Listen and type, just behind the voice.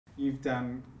you've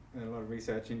done a lot of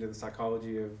research into the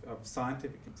psychology of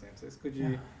scientific consensus. Could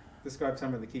you describe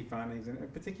some of the key findings,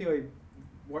 and particularly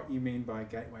what you mean by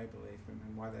gateway belief and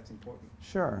why that's important?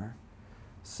 Sure.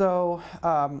 So,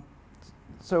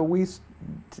 so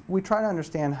we try to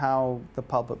understand how the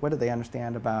public, what do they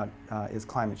understand about, is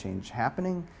climate change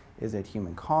happening? Is it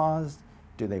human caused?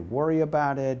 Do they worry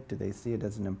about it? Do they see it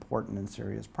as an important and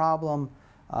serious problem?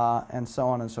 And so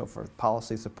on and so forth,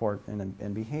 policy support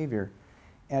and behavior.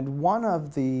 And one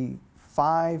of the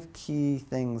 5 key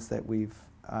things that we've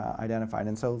identified,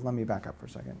 and so let me back up for a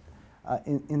second.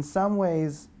 In some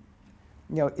ways,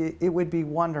 you know, it would be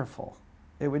wonderful,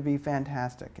 it would be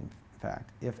fantastic, in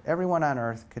fact, if everyone on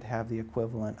Earth could have the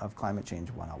equivalent of Climate Change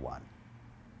 101.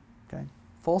 Okay?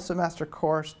 Full semester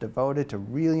course devoted to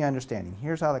really understanding,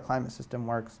 here's how the climate system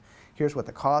works, here's what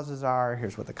the causes are,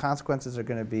 here's what the consequences are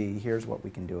going to be, here's what we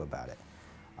can do about it.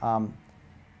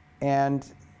 And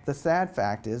the sad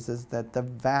fact is that the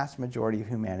vast majority of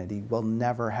humanity will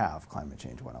never have Climate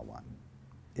Change 101.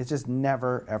 It's just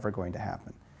never, ever going to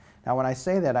happen. Now, when I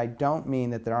say that, I don't mean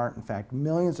that there aren't, in fact,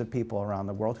 millions of people around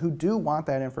the world who do want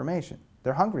that information.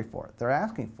 They're hungry for it. They're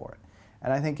asking for it.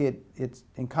 And I think it's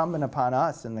incumbent upon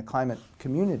us in the climate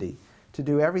community to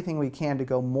do everything we can to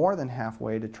go more than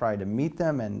halfway to try to meet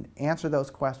them and answer those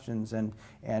questions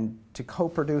and to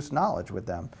co-produce knowledge with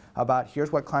them about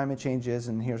here's what climate change is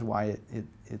and here's why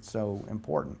it's so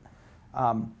important.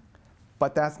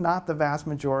 But that's not the vast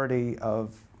majority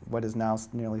of what is now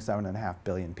nearly 7.5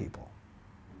 billion people.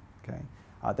 Okay?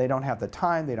 They don't have the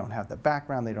time, they don't have the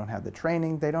background, they don't have the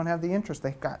training, they don't have the interest.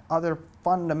 They've got other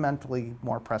fundamentally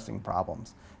more pressing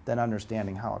problems than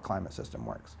understanding how a climate system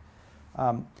works.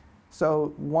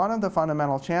 So one of the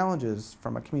fundamental challenges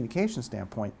from a communication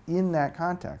standpoint in that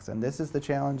context, and this is the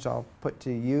challenge I'll put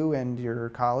to you and your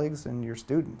colleagues and your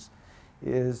students,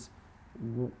 is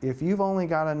if you've only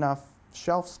got enough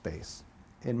shelf space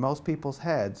in most people's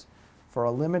heads for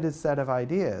a limited set of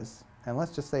ideas, and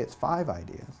let's just say it's 5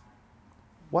 ideas,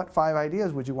 what 5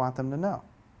 ideas would you want them to know?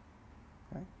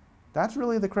 Okay? That's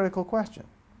really the critical question.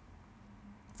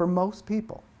 For most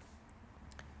people,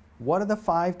 what are the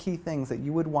 5 key things that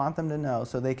you would want them to know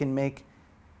so they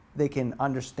can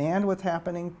understand what's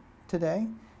happening today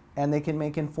and they can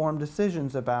make informed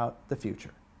decisions about the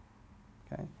future?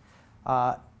 Okay?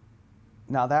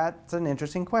 Now that's an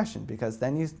interesting question, because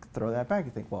then you throw that back.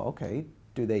 You think, well, okay,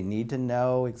 do they need to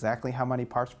know exactly how many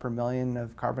parts per million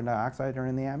of carbon dioxide are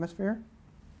in the atmosphere?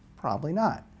 Probably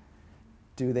not.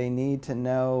 Do they need to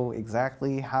know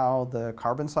exactly how the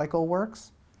carbon cycle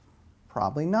works?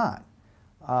 Probably not.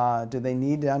 Do they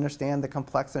need to understand the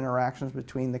complex interactions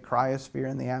between the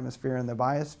cryosphere and the atmosphere and the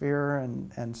biosphere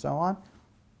and so on?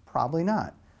 Probably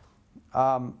not.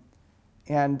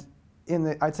 And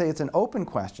I'd say it's an open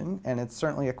question, and it's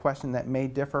certainly a question that may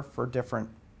differ for different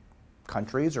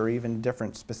countries or even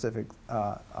different specific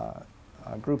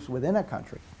groups within a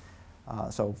country.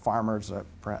 So farmers are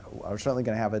certainly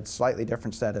going to have a slightly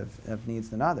different set of needs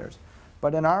than others.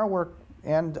 But in our work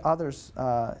and others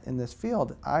in this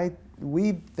field,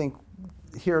 we think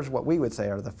here's what we would say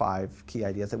are the 5 key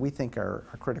ideas that we think are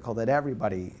critical that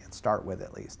everybody start with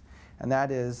at least. And that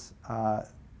is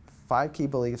 5 key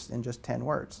beliefs in just 10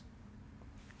 words.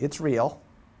 It's real,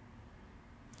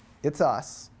 it's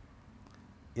us,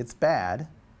 it's bad,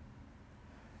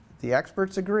 the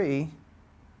experts agree,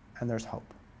 and there's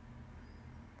hope.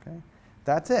 Okay?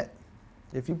 That's it.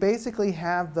 If you basically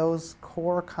have those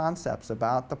core concepts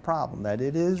about the problem, that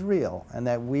it is real and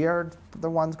that we are the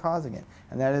ones causing it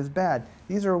and that it is bad,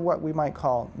 these are what we might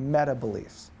call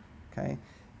meta-beliefs. Okay?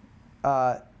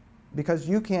 Because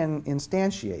you can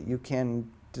instantiate, you can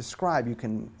describe, you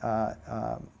can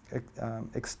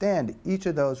extend each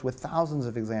of those with thousands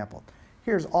of examples.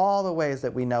 Here's all the ways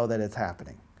that we know that it's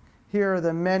happening. Here are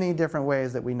the many different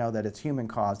ways that we know that it's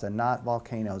human-caused and not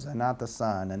volcanoes and not the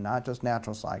sun and not just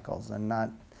natural cycles and not,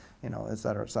 you know, et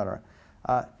cetera, et cetera.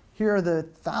 Here are the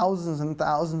thousands and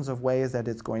thousands of ways that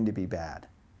it's going to be bad,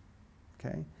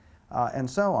 okay, and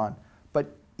so on.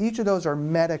 But each of those are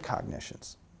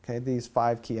metacognitions, okay, these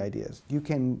 5 key ideas. You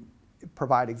can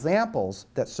provide examples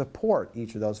that support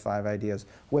each of those 5 ideas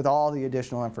with all the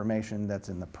additional information that's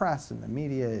in the press and the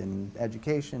media and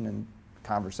education and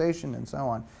conversation and so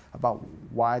on about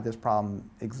why this problem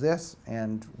exists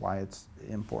and why it's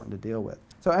important to deal with.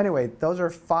 So anyway, those are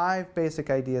 5 basic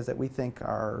ideas that we think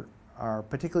are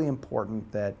particularly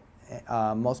important that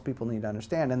most people need to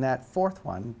understand. And that 4th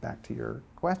one, back to your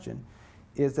question,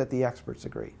 is that the experts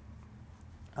agree.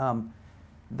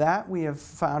 That we have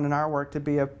found in our work to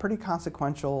be a pretty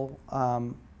consequential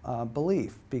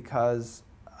belief, because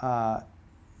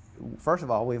first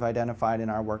of all, we've identified in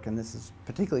our work, and this is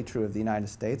particularly true of the United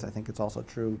States, I think it's also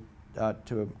true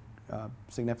to a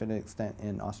significant extent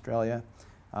in Australia,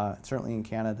 certainly in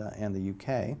Canada and the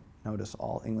UK, notice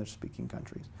all English-speaking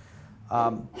countries,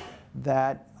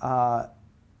 that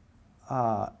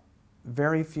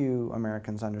very few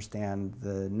Americans understand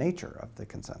the nature of the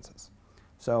consensus.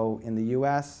 So in the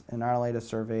US, in our latest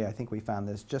survey, I think we found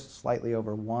this just slightly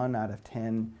over 1 out of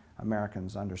 10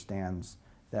 Americans understands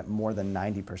that more than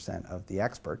 90% of the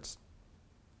experts,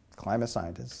 climate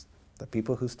scientists, the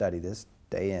people who study this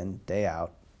day in, day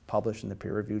out, publish in the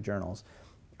peer-reviewed journals,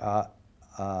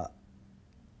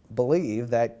 believe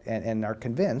that and are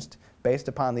convinced, based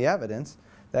upon the evidence,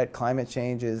 that climate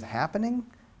change is happening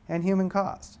and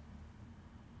human-caused.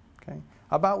 Okay?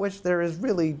 About which there is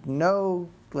really no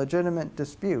legitimate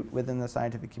dispute within the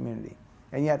scientific community.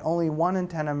 And yet only 1 in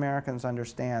 10 Americans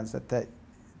understands that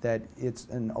it's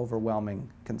an overwhelming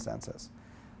consensus.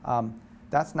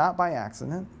 That's not by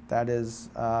accident. That is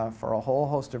for a whole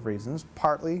host of reasons.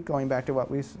 Partly, going back to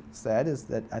what we said, is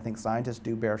that I think scientists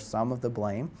do bear some of the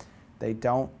blame. They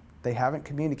haven't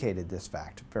communicated this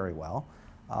fact very well.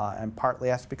 And partly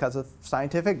that's because of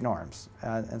scientific norms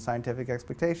and scientific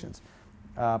expectations.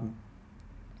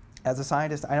 As a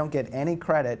scientist, I don't get any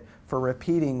credit for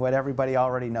repeating what everybody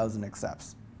already knows and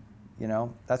accepts. You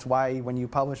know, that's why when you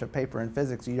publish a paper in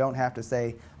physics, you don't have to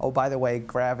say, oh, by the way,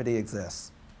 gravity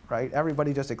exists, right?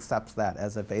 Everybody just accepts that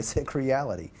as a basic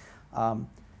reality.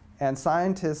 And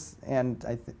scientists, and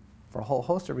for a whole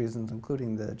host of reasons,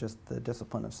 including just the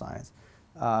discipline of science,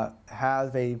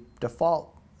 have a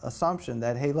default assumption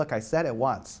that, hey, look, I said it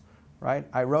once, right?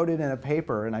 I wrote it in a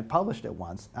paper and I published it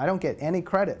once. I don't get any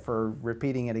credit for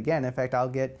repeating it again. In fact, I'll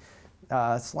get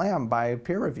slammed by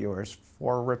peer reviewers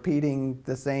for repeating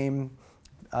the same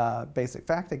basic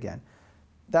fact again.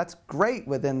 That's great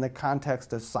within the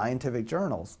context of scientific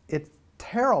journals. It's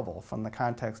terrible from the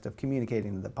context of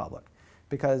communicating to the public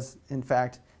because, in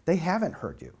fact, they haven't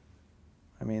heard you.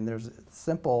 I mean, there's a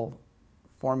simple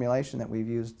formulation that we've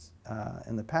used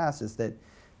in the past is that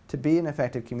to be an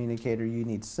effective communicator, you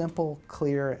need simple,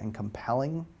 clear, and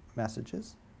compelling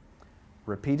messages,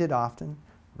 repeated often,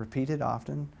 repeated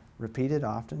often, repeated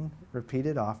often,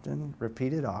 repeated often,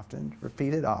 repeated often,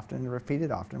 repeated often,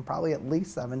 repeated often, probably at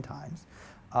least 7 times.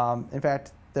 In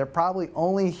fact, they're probably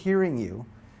only hearing you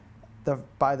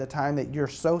by the time that you're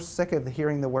so sick of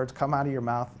hearing the words come out of your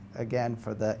mouth again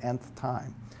for the nth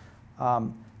time.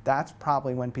 That's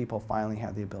probably when people finally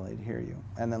have the ability to hear you.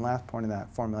 And then last point of that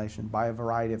formulation, by a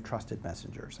variety of trusted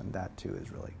messengers, and that too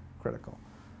is really critical.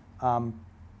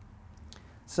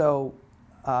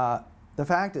 The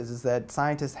fact is that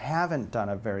scientists haven't done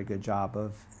a very good job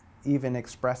of even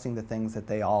expressing the things that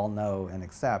they all know and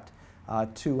accept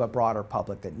to a broader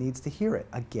public that needs to hear it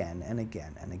again and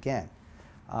again and again.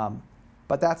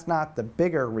 But that's not the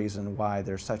bigger reason why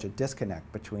there's such a disconnect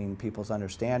between people's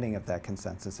understanding of that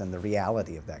consensus and the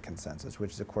reality of that consensus,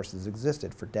 which of course has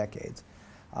existed for decades.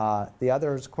 The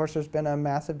other is, of course, there's been a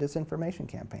massive disinformation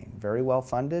campaign, very well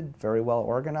funded, very well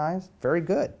organized, very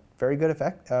good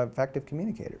effective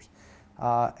communicators,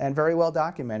 and very well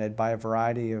documented by a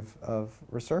variety of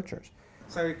researchers.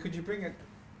 So could you bring it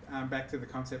back to the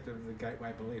concept of the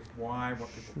gateway belief, why what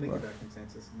people think about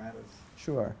consensus matters?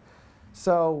 Sure.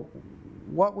 So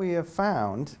what we have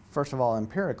found, first of all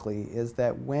empirically, is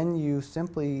that when you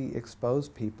simply expose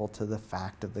people to the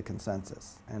fact of the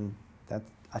consensus, and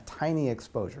that's a tiny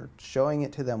exposure, showing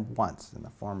it to them once in the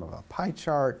form of a pie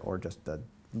chart or just a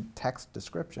text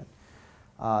description,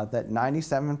 that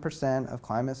 97% of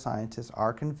climate scientists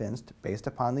are convinced, based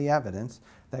upon the evidence,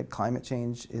 that climate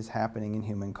change is happening in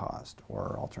human-caused,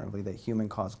 or alternatively, that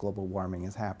human-caused global warming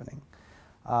is happening.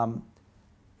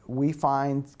 We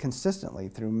find consistently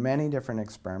through many different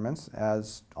experiments,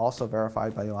 as also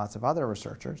verified by lots of other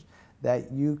researchers,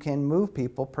 that you can move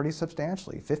people pretty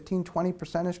substantially, 15, 20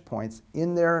 percentage points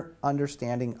in their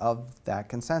understanding of that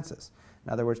consensus.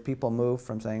 In other words, people move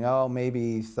from saying, oh,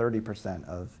 maybe 30%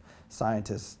 of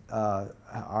scientists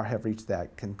have reached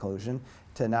that conclusion,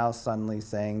 to now suddenly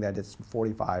saying that it's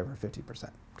 45 or 50%,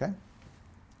 okay?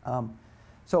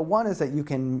 So one is that you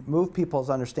can move people's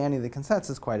understanding of the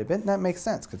consensus quite a bit, and that makes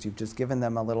sense because you've just given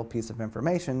them a little piece of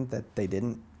information that they'd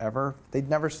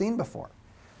never seen before.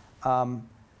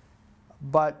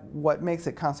 But what makes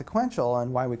it consequential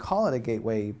and why we call it a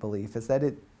gateway belief is that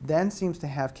it then seems to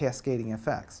have cascading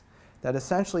effects. That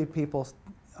essentially people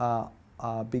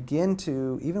begin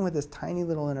to, even with this tiny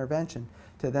little intervention,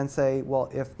 to then say, well,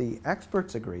 if the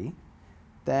experts agree,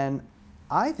 then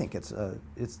I think it's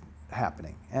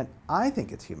happening, and I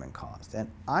think it's human caused,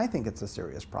 and I think it's a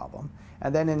serious problem.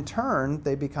 And then in turn,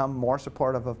 they become more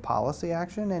supportive of policy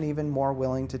action and even more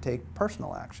willing to take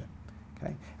personal action.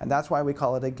 Okay? And that's why we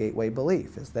call it a gateway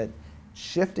belief, is that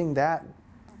shifting that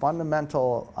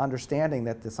fundamental understanding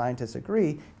that the scientists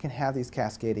agree can have these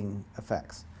cascading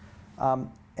effects.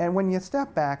 And when you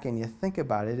step back and you think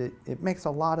about it, it makes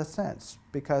a lot of sense,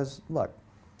 because look,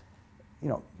 you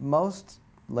know, most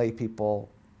lay people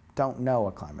don't know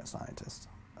a climate scientist.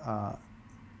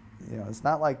 You know, it's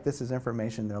not like this is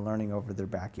information they're learning over their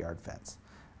backyard fence.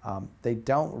 They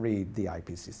don't read the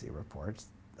IPCC reports.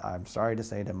 I'm sorry to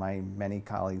say to my many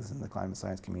colleagues in the climate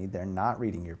science community, they're not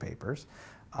reading your papers.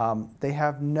 They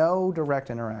have no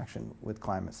direct interaction with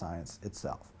climate science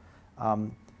itself.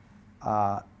 And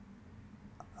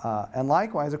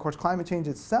likewise, of course, climate change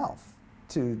itself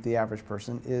to the average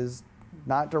person is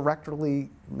not directly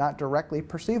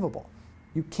perceivable.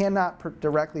 You cannot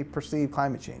directly perceive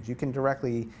climate change. You can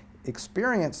directly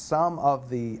experience some of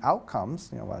the outcomes,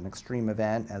 you know, an extreme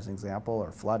event as an example,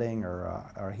 or flooding, or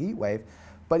a heat wave,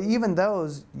 but even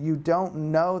those, you don't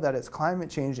know that it's climate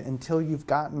change until you've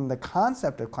gotten the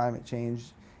concept of climate change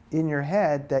in your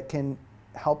head that can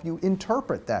help you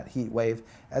interpret that heat wave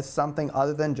as something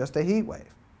other than just a heat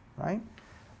wave, right?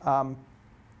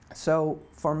 So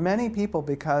for many people,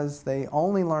 because they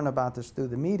only learn about this through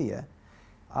the media,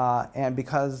 and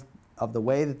because of the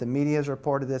way that the media has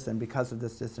reported this, and because of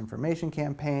this disinformation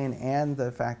campaign, and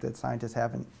the fact that scientists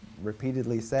haven't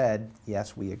repeatedly said,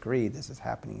 yes, we agree, this is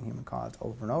happening in human caused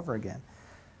over and over again,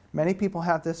 many people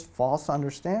have this false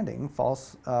understanding,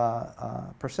 false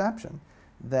perception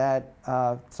that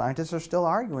scientists are still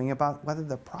arguing about whether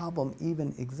the problem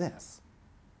even exists.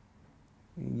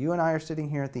 You and I are sitting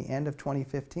here at the end of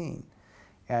 2015,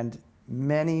 and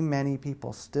many, many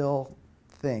people still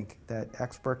think that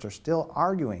experts are still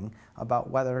arguing about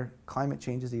whether climate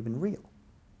change is even real.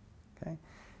 Okay?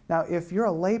 Now, if you're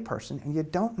a layperson and you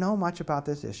don't know much about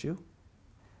this issue,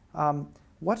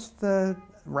 what's the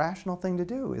rational thing to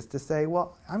do? Is to say,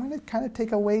 well, I'm going to kind of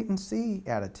take a wait and see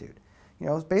attitude. You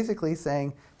know, it's basically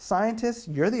saying, scientists,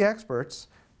 you're the experts,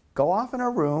 go off in a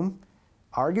room,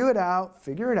 argue it out,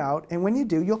 figure it out, and when you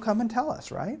do, you'll come and tell us,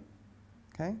 right?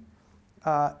 Okay?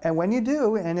 And when you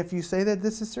do, and if you say that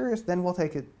this is serious, then we'll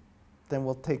take it. Then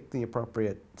we'll take the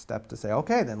appropriate steps to say,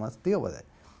 okay, then let's deal with it.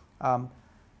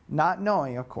 Not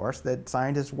knowing, of course, that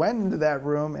scientists went into that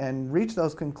room and reached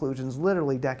those conclusions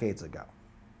literally decades ago.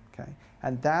 Okay,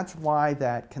 and that's why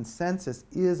that consensus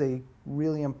is a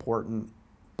really important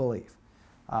belief.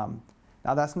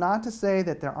 Now, that's not to say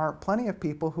that there aren't plenty of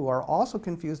people who are also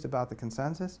confused about the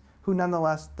consensus, who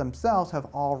nonetheless themselves have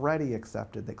already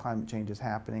accepted that climate change is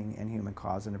happening and human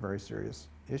caused and a very serious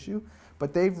issue,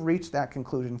 but they've reached that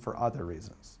conclusion for other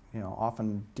reasons, you know,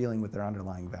 often dealing with their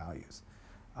underlying values.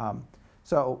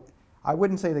 So I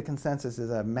wouldn't say the consensus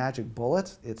is a magic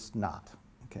bullet. It's not.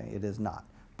 Okay, it is not.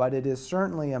 But it is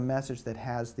certainly a message that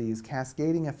has these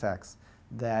cascading effects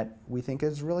that we think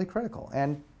is really critical.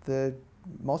 And the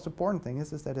most important thing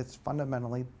is that it's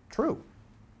fundamentally true.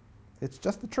 It's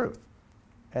just the truth.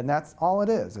 And that's all it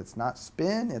is. It's not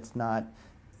spin. It's not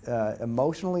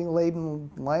emotionally laden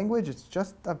language. It's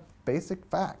just a basic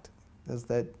fact, is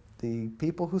that the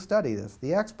people who study this,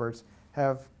 the experts,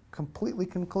 have completely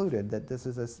concluded that this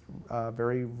is a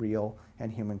very real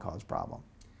and human-caused problem.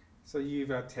 So you've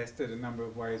tested a number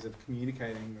of ways of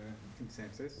communicating the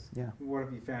consensus. Yeah. What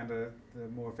have you found are the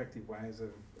more effective ways of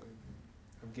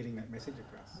getting that message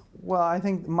across? Well, I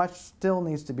think much still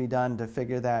needs to be done to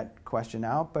figure that question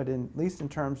out, but at least in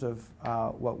terms of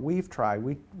what we've tried,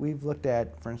 we've looked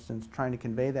at, for instance, trying to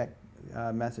convey that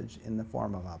message in the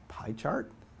form of a pie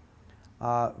chart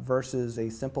versus a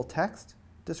simple text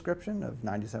description of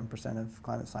 97% of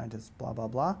climate scientists, blah, blah,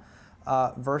 blah,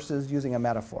 versus using a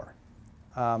metaphor.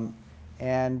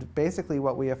 And basically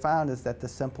what we have found is that the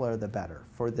simpler the better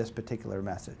for this particular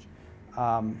message.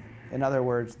 In other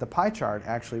words, the pie chart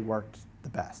actually worked the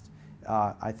best.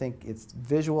 I think it's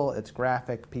visual, it's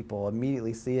graphic, people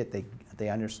immediately see it, they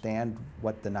understand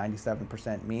what the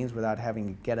 97% means without having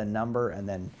to get a number and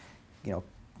then, you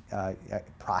know,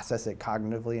 process it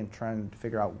cognitively and trying to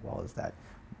figure out, well, is that,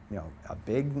 you know, a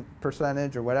big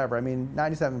percentage or whatever. I mean,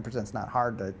 97% is not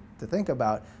hard to think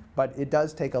about, but it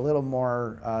does take a little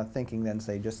more thinking than,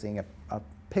 say, just seeing a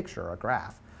picture, a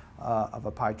graph of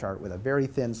a pie chart with a very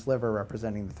thin sliver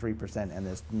representing the 3% and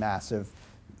this massive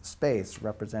space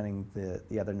representing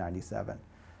the other 97.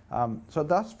 So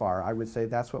thus far, I would say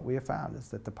that's what we have found, is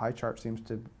that the pie chart seems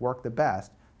to work the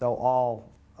best, though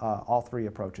all three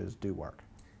approaches do work.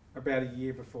 about a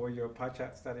year before your pie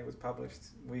chart study was published,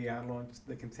 we launched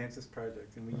the Consensus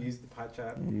Project, and we used the pie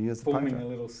chart, forming a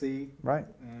little seed. Right.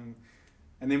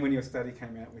 And then when your study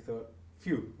came out, we thought,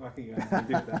 phew, lucky you did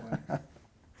it that way.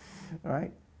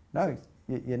 Right. No,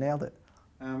 you nailed it.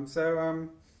 So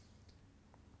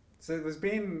there's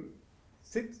been,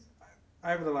 since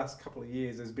over the last couple of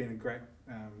years, there's been a great,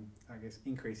 I guess,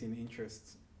 increase in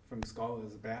interest from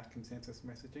scholars about consensus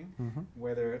messaging,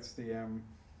 whether it's the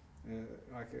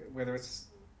whether it's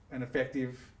an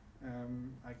effective,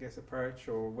 I guess, approach,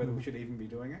 or whether we should even be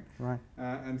doing it. Right.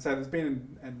 And so there's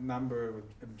been a number of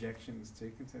objections to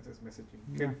consensus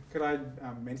messaging. Could I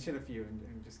mention a few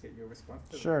and just get your response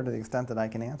to them? Sure, to the extent that I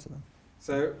can answer them.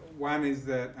 So one is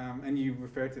that, and you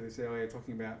referred to this earlier,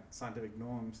 talking about scientific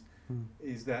norms,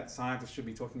 is that scientists should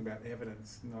be talking about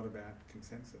evidence, not about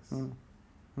consensus.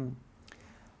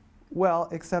 Well,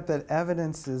 except that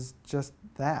evidence is just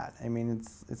that. I mean,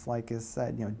 it's like is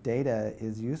said, you know, data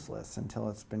is useless until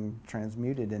it's been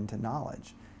transmuted into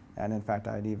knowledge. And in fact,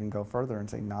 I'd even go further and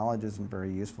say knowledge isn't very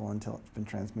useful until it's been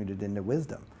transmuted into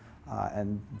wisdom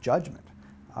and judgment.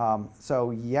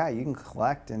 So yeah, you can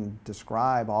collect and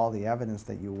describe all the evidence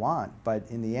that you want, but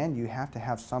in the end, you have to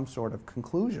have some sort of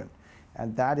conclusion.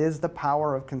 And that is the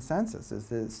power of consensus, is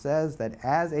that it says that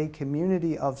as a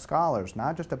community of scholars,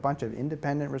 not just a bunch of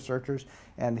independent researchers,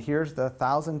 and here's the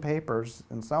 1,000 papers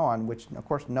and so on, which of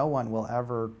course no one will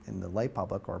ever, in the lay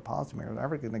public or policymakers, are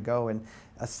ever going to go and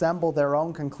assemble their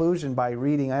own conclusion by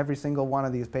reading every single one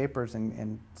of these papers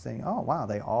and saying, oh wow,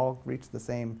 they all reached the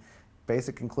same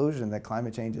basic conclusion that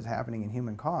climate change is happening in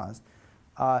human cause.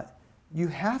 You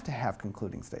have to have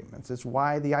concluding statements. It's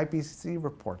why the IPCC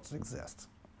reports exist.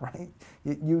 Right?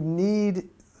 You need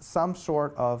some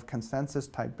sort of consensus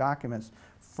type documents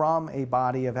from a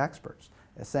body of experts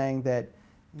saying that,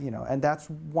 you know, and that's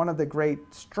one of the great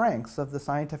strengths of the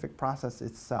scientific process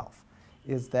itself,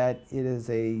 is that it is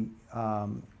a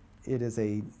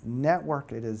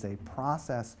network, it is a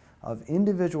process of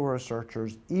individual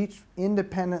researchers, each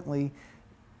independently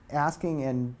asking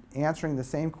and answering the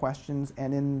same questions,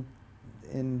 and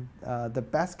in the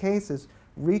best cases,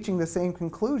 reaching the same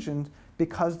conclusions,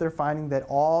 because they're finding that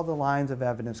all the lines of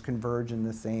evidence converge in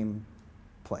the same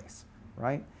place,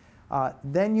 right?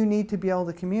 Then you need to be able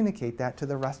to communicate that to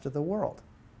the rest of the world,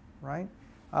 right?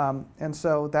 And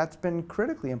so that's been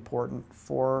critically important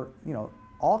for, you know,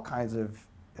 all kinds of,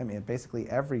 I mean, basically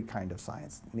every kind of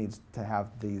science needs to have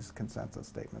these consensus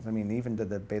statements. I mean, even to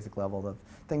the basic level of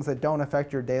things that don't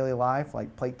affect your daily life,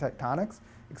 like plate tectonics,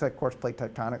 except of course plate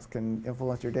tectonics can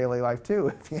influence your daily life too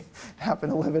if you happen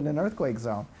to live in an earthquake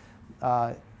zone.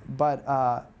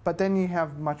 But then you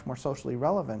have much more socially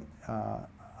relevant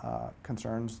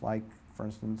concerns, like, for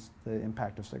instance, the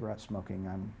impact of cigarette smoking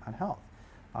on health.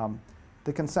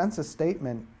 The consensus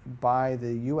statement by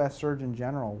the U.S. Surgeon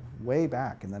General way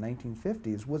back in the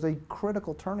 1950s was a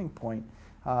critical turning point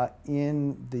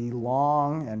in the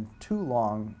long and too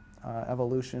long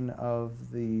evolution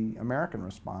of the American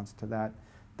response to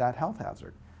that health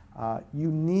hazard. You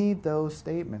need those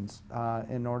statements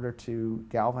in order to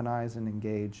galvanize and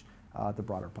engage the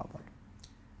broader public.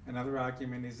 Another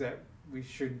argument is that we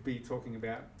should be talking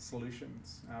about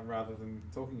solutions rather than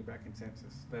talking about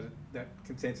consensus, that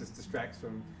consensus distracts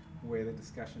from where the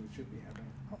discussion should be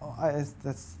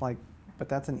happening. But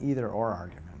that's an either-or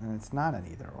argument, and it's not an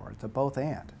either-or, it's a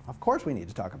both-and. Of course we need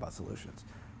to talk about solutions,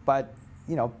 but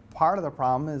you know, part of the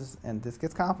problem is, and this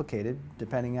gets complicated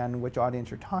depending on which audience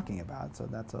you're talking about, so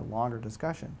that's a longer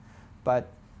discussion. But,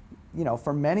 you know,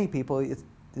 for many people,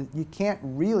 you can't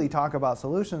really talk about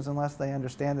solutions unless they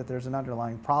understand that there's an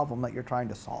underlying problem that you're trying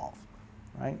to solve,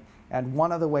 right? And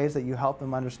one of the ways that you help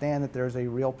them understand that there's a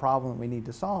real problem that we need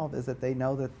to solve is that they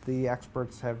know that the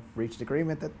experts have reached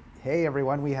agreement that, hey,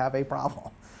 everyone, we have a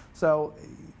problem. So,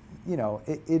 you know,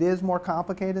 it is more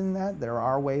complicated than that. There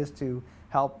are ways to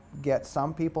help get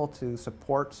some people to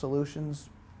support solutions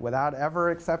without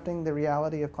ever accepting the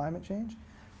reality of climate change.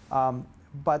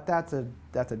 But that's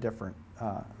a different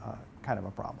kind of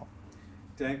a problem.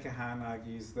 Dan Kahan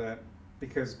argues that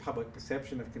because public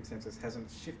perception of consensus hasn't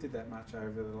shifted that much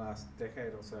over the last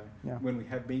decade or so, when we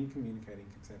have been communicating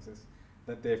consensus,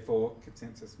 that therefore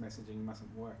consensus messaging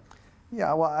mustn't work.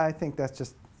 Yeah, well, I think that's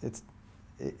just,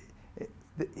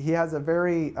 he has a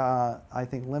very, I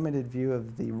think, limited view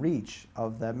of the reach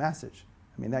of the message.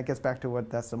 I mean, that gets back to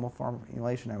what that symbol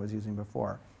formulation I was using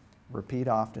before. Repeat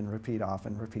often, repeat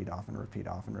often, repeat often, repeat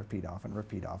often, repeat often,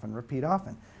 repeat often, repeat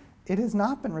often. It has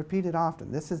not been repeated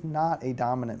often. This is not a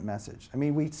dominant message. I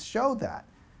mean, we showed that.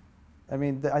 I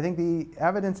mean, I think the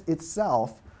evidence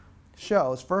itself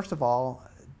shows, first of all,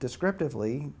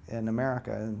 descriptively in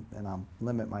America, and I'll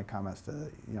limit my comments to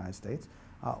the United States,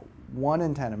 1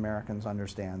 in 10 Americans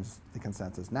understands the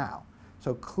consensus now.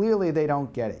 So clearly they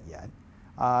don't get it yet.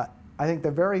 I think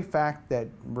the very fact that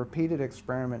repeated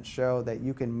experiments show that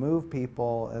you can move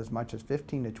people as much as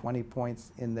 15 to 20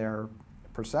 points in their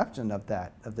perception of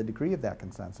that, of the degree of that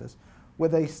consensus,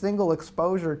 with a single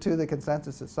exposure to the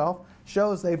consensus itself,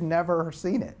 shows they've never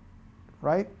seen it,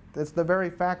 right? It's the very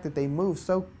fact that they move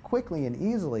so quickly and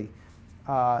easily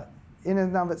in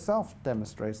and of itself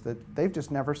demonstrates that they've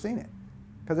just never seen it.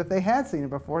 Because if they had seen it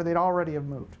before, they'd already have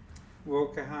moved. Well,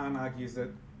 Kahan argues that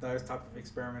those type of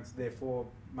experiments therefore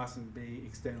mustn't be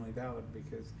externally valid,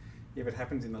 because if it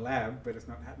happens in the lab but it's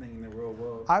not happening in the real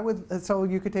world. So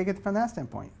you could take it from that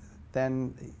standpoint.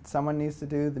 Then someone needs to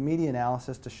do the media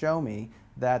analysis to show me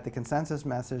that the consensus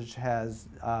message has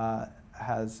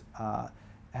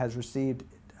received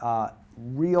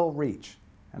real reach.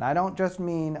 And I don't just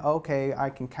mean, okay, I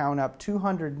can count up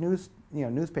 200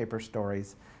 newspaper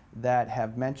stories that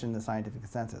have mentioned the scientific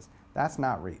consensus. That's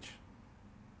not reach.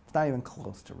 It's not even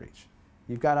close to reach.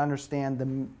 You've got to understand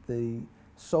the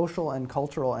social and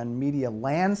cultural and media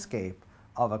landscape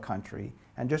of a country,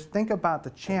 and just think about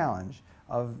the challenge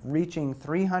of reaching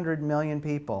 300 million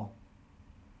people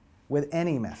with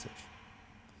any message.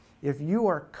 If you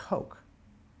are Coke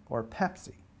or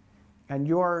Pepsi and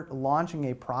you're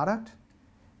launching a product,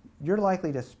 you're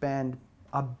likely to spend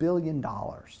 $1 billion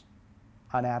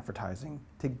on advertising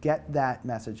to get that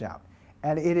message out.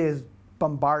 And it is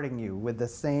bombarding you with the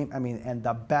same, and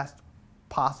the best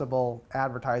possible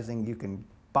advertising you can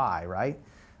buy, right?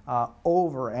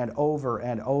 Over and over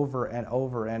and over and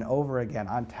over and over again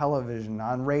on television,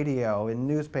 on radio, in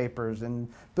newspapers, and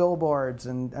billboards,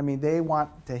 and they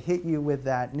want to hit you with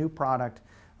that new product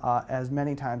as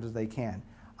many times as they can.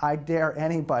 I dare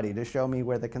anybody to show me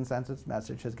where the consensus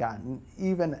message has gotten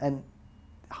even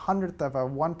a 100th of a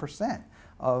 1%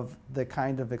 of the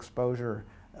kind of exposure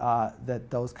that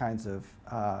those kinds of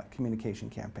communication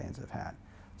campaigns have had.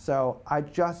 So I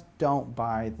just don't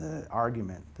buy the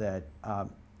argument that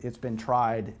it's been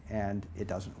tried and it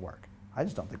doesn't work. I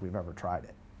just don't think we've ever tried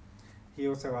it. He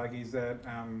also argues that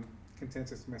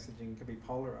consensus messaging can be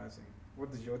polarizing.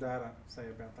 What does your data say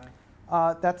about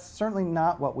that? That's certainly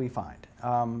not what we find.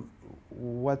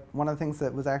 One of the things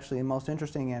that was actually most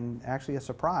interesting and actually a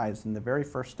surprise in the very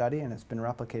first study, and it's been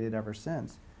replicated ever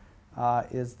since,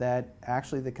 is that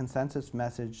actually the consensus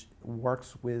message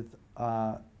works with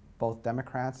both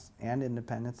Democrats and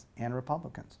independents and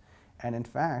Republicans. And in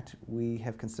fact, we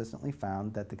have consistently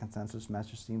found that the consensus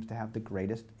message seems to have the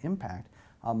greatest impact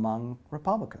among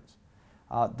Republicans.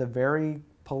 The very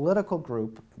political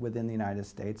group within the United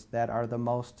States that are the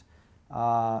most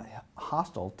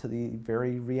hostile to the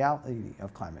very reality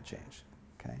of climate change.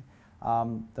 Okay?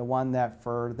 The one that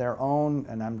for their own,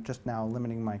 and I'm just now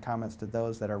limiting my comments to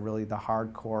those that are really the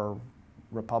hardcore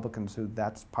Republicans who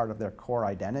that's part of their core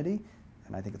identity,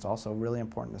 and I think it's also really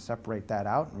important to separate that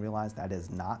out and realize that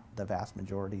is not the vast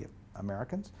majority of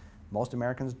Americans. Most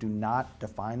Americans do not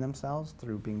define themselves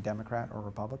through being Democrat or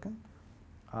Republican.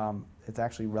 It's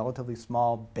actually a relatively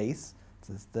small base.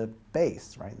 It's the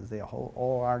base, right? There's the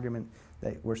whole argument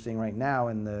that we're seeing right now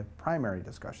in the primary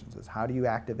discussions is how do you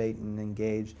activate and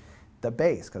engage the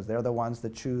base, because they're the ones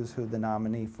that choose who the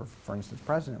nominee for instance,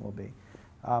 president will be.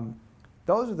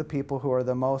 Those are the people who are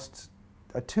the most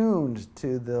attuned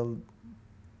to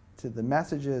the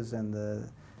messages and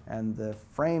the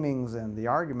framings and the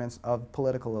arguments of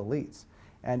political elites.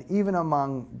 And even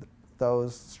among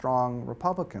those strong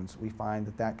Republicans, we find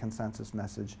that consensus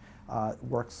message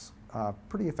works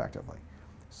pretty effectively.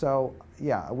 So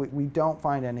yeah, we don't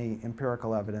find any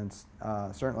empirical evidence,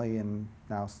 certainly in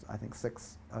now I think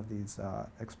 6 of these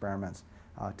experiments,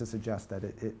 to suggest that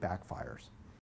it backfires.